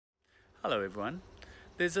Hello everyone.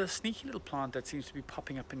 There's a sneaky little plant that seems to be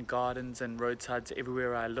popping up in gardens and roadsides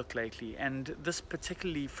everywhere I look lately, and this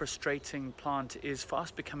particularly frustrating plant is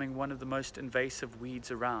fast becoming one of the most invasive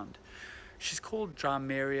weeds around. She's called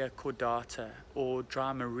Drymaria cordata, or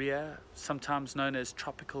Drymaria, sometimes known as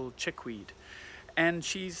tropical chickweed. And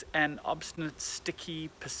she's an obstinate,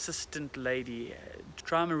 sticky, persistent lady.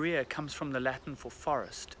 Drymaria comes from the Latin for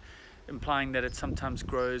forest, implying that it sometimes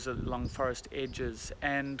grows along forest edges,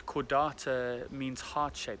 and cordata means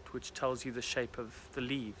heart-shaped, which tells you the shape of the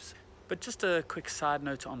leaves. But just a quick side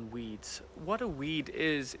note on weeds. What a weed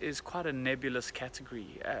is quite a nebulous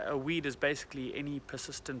category. A weed is basically any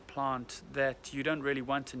persistent plant that you don't really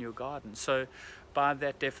want in your garden. So by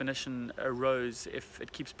that definition, a rose, if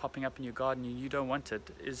it keeps popping up in your garden and you don't want it,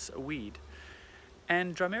 is a weed.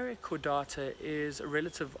 And Drymaria cordata is a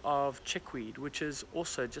relative of chickweed, which is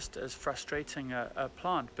also just as frustrating a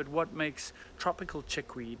plant. But what makes tropical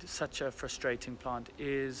chickweed such a frustrating plant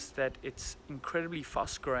is that it's incredibly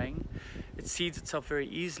fast growing, it seeds itself very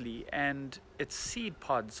easily, and its seed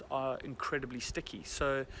pods are incredibly sticky.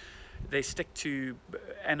 So they stick to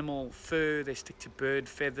animal fur, they stick to bird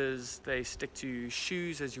feathers, they stick to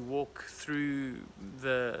shoes as you walk through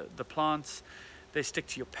the plants. They stick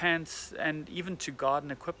to your pants and even to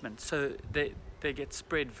garden equipment, so they get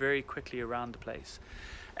spread very quickly around the place.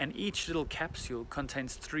 And each little capsule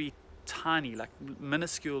contains 3 tiny, like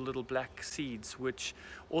minuscule little black seeds, which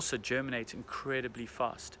also germinate incredibly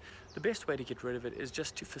fast. The best way to get rid of it is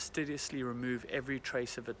just to fastidiously remove every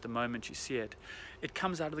trace of it the moment you see it. It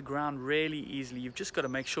comes out of the ground really easily. You've just got to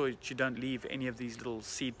make sure that you don't leave any of these little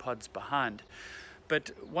seed pods behind.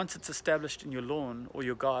 But once it's established in your lawn or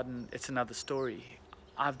your garden, it's another story.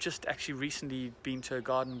 I've just actually recently been to a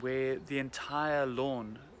garden where the entire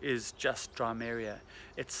lawn is just Drymaria.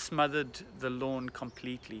 It's smothered the lawn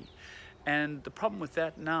completely. And the problem with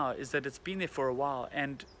that now is that it's been there for a while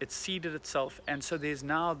and it's seeded itself. And so there's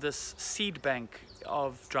now this seed bank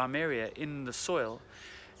of Drymaria in the soil.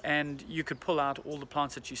 And you could pull out all the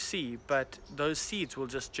plants that you see, but those seeds will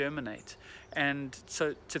just germinate. And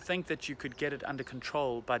so to think that you could get it under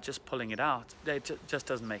control by just pulling it out, it just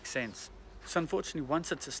doesn't make sense. So unfortunately,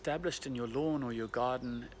 once it's established in your lawn or your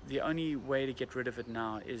garden, the only way to get rid of it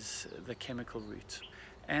now is the chemical route.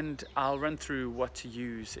 And I'll run through what to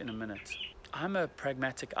use in a minute. I'm a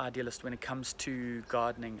pragmatic idealist when it comes to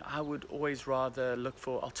gardening. I would always rather look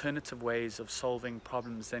for alternative ways of solving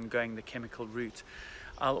problems than going the chemical route.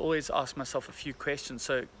 I'll always ask myself a few questions.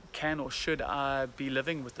 So can or should I be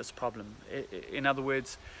living with this problem? In other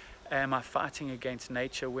words, am I fighting against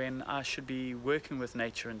nature when I should be working with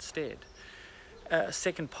nature instead?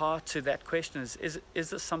 Second part to that question is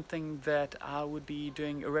this something that I would be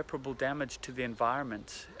doing irreparable damage to the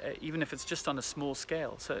environment, even if it's just on a small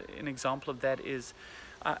scale? So an example of that is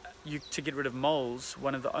to get rid of moles,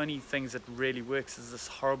 one of the only things that really works is this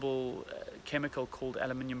horrible chemical called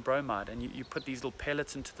aluminium bromide, and you put these little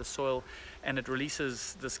pellets into the soil and it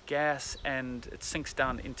releases this gas and it sinks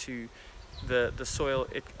down into the soil.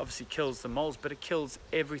 It obviously kills the moles, but it kills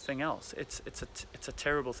everything else. It's a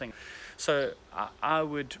terrible thing. So I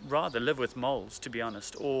would rather live with moles, to be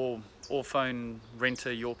honest, or rent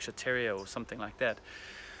a Yorkshire Terrier or something like that.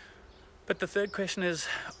 But the third question is,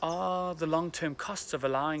 are the long-term costs of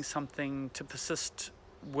allowing something to persist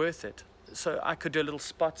worth it? So I could do a little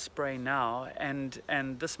spot spray now, and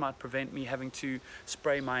this might prevent me having to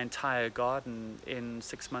spray my entire garden in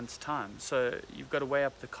 6 months' time. So you've got to weigh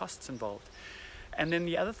up the costs involved. And then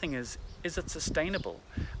the other thing is it sustainable?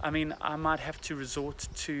 I mean, I might have to resort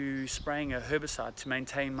to spraying a herbicide to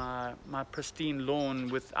maintain my pristine lawn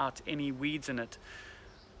without any weeds in it.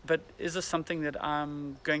 But is this something that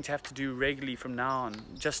I'm going to have to do regularly from now on,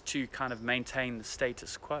 just to kind of maintain the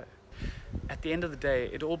status quo? At the end of the day,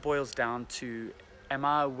 it all boils down to, am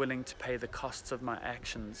I willing to pay the costs of my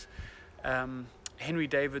actions? Henry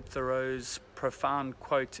David Thoreau's profound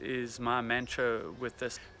quote is my mantra with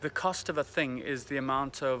this: the cost of a thing is the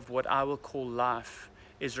amount of what I will call life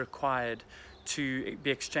is required to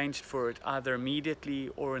be exchanged for it, either immediately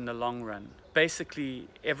or in the long run. Basically,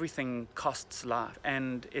 everything costs life,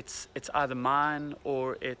 and it's either mine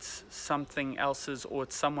or it's something else's or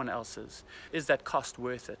it's someone else's. Is that cost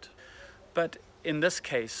worth it? But in this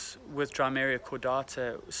case, with Drymaria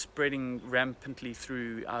cordata spreading rampantly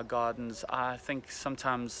through our gardens, I think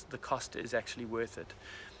sometimes the cost is actually worth it.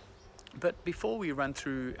 But before we run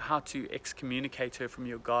through how to excommunicate her from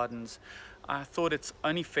your gardens, I thought it's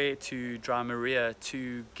only fair to Drymaria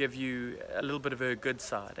to give you a little bit of her good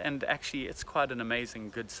side, and actually it's quite an amazing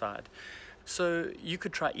good side. So you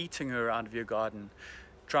could try eating her out of your garden.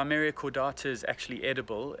 Drymaria cordata is actually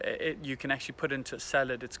edible. You can actually put it into a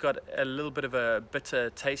salad. It's got a little bit of a bitter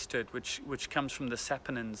taste to it, which comes from the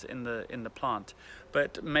saponins in the plant.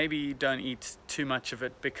 But maybe don't eat too much of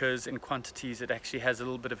it, because in quantities it actually has a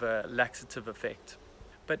little bit of a laxative effect.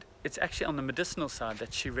 But it's actually on the medicinal side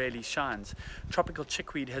that she really shines. Tropical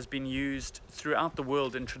chickweed has been used throughout the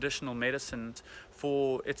world in traditional medicine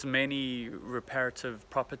for its many reparative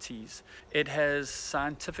properties. It has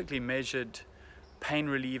scientifically measured pain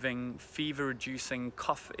relieving, fever reducing,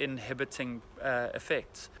 cough inhibiting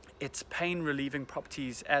effects. Its pain relieving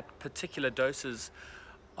properties at particular doses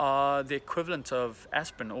are the equivalent of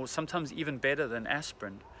aspirin, or sometimes even better than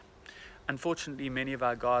aspirin. Unfortunately, many of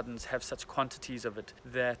our gardens have such quantities of it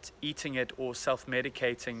that eating it or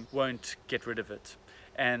self-medicating won't get rid of it.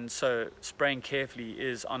 And so spraying carefully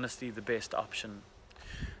is honestly the best option.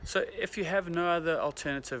 So if you have no other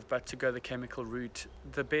alternative but to go the chemical route,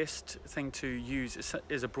 the best thing to use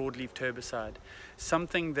is a broadleaf herbicide,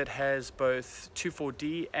 something that has both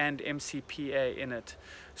 2,4-D and MCPA in it.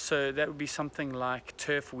 So that would be something like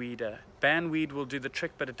turf weeder. Banweed will do the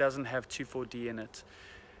trick, but it doesn't have 2,4-D in it.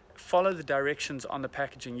 Follow the directions on the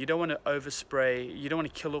packaging. You don't want to overspray. You don't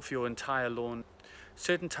want to kill off your entire lawn.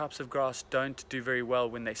 Certain types of grass don't do very well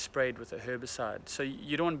when they're sprayed with a herbicide, so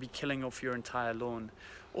you don't want to be killing off your entire lawn.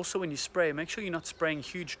 Also, when you spray, make sure you're not spraying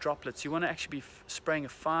huge droplets. You want to actually be spraying a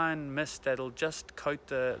fine mist that'll just coat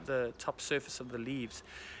the top surface of the leaves.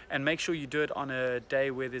 And make sure you do it on a day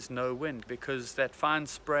where there's no wind, because that fine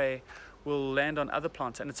spray will land on other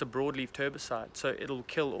plants, and it's a broadleaf herbicide, so it'll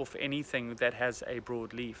kill off anything that has a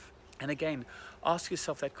broad leaf. And again, ask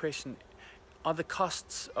yourself that question: are the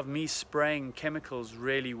costs of me spraying chemicals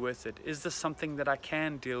really worth it? Is this something that I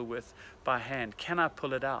can deal with by hand? Can I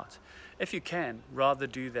pull it out? If you can, rather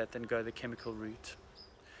do that than go the chemical route.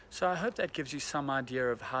 So I hope that gives you some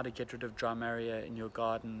idea of how to get rid of Drymaria in your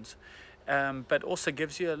gardens, but also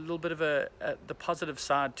gives you a little bit of the positive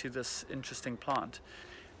side to this interesting plant.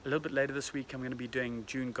 A little bit later this week, I'm going to be doing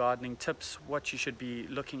June gardening tips, what you should be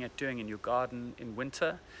looking at doing in your garden in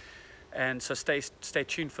winter. And so stay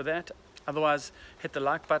tuned for that. Otherwise, hit the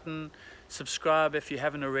like button, subscribe if you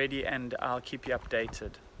haven't already, and I'll keep you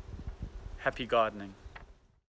updated. Happy gardening.